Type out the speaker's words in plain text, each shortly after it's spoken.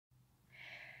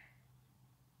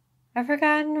A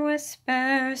forgotten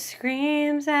whisper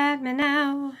screams at me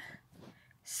now,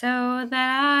 so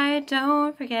that I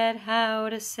don't forget how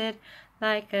to sit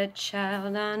like a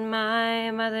child on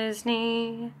my mother's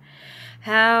knee.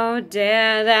 How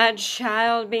dare that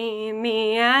child be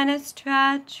me? And it's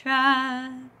trot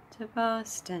to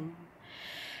Boston,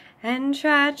 and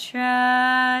trot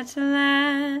to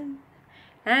land,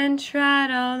 and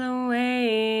trot all the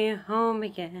way home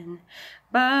again.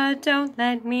 But don't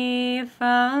let me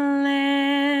fall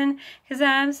in, 'cause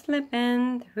I'm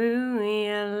slipping through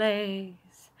your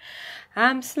legs.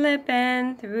 I'm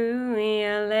slipping through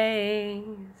your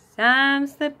legs. I'm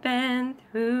slipping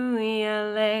through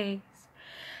your legs.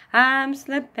 I'm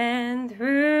slipping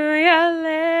through your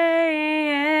legs.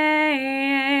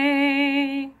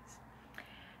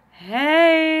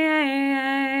 Hey,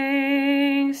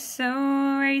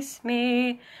 so race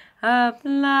me up the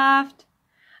loft,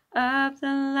 up the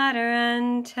ladder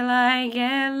until I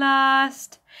get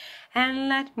lost, and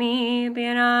let me be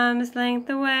an arm's length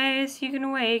away so you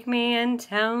can wake me and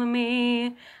tell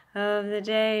me of the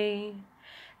day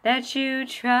that you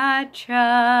trot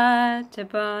to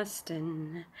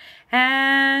Boston,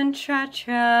 and trot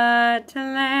to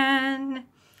land,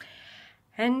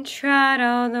 and trot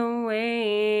all the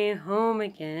way home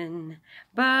again.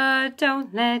 But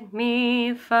don't let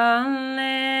me fall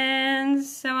in,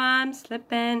 so I'm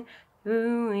slipping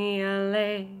through your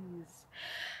legs.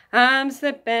 I'm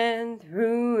slipping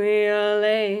through your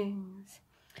legs.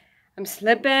 I'm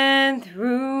slipping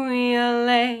through your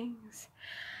legs.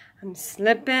 I'm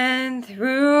slipping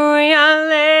through your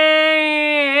legs.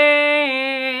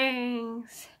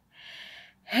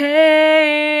 Hey,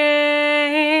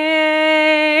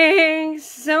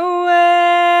 so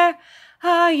where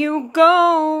are you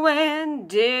going?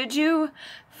 Did you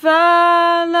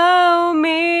follow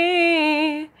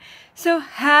me? So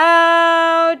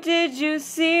how did you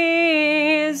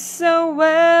see so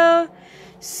well,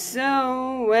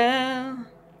 so well?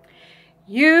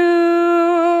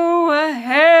 You were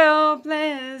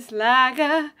helpless like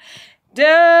a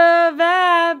dove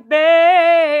at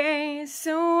bay.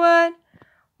 So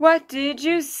what did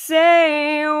you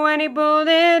say when he pulled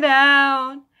it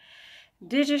out?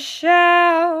 Did you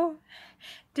shout?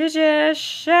 Did you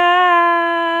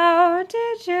shout?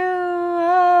 Did you?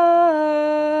 Oh.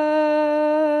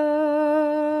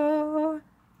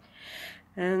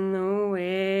 And the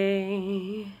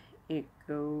way it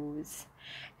goes,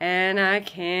 and I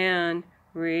can't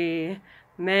remember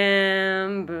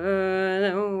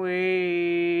the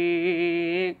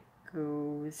way it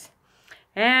goes,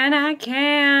 and I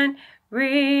can't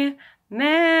remember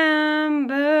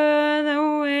the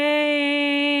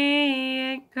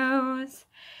way it goes,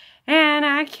 and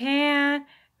I can't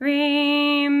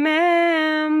remember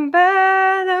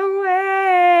the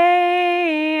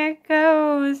way it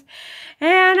goes,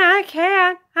 and I can't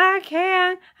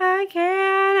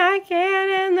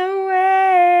in the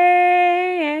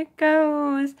way it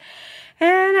goes,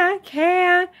 and I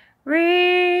can't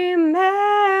remember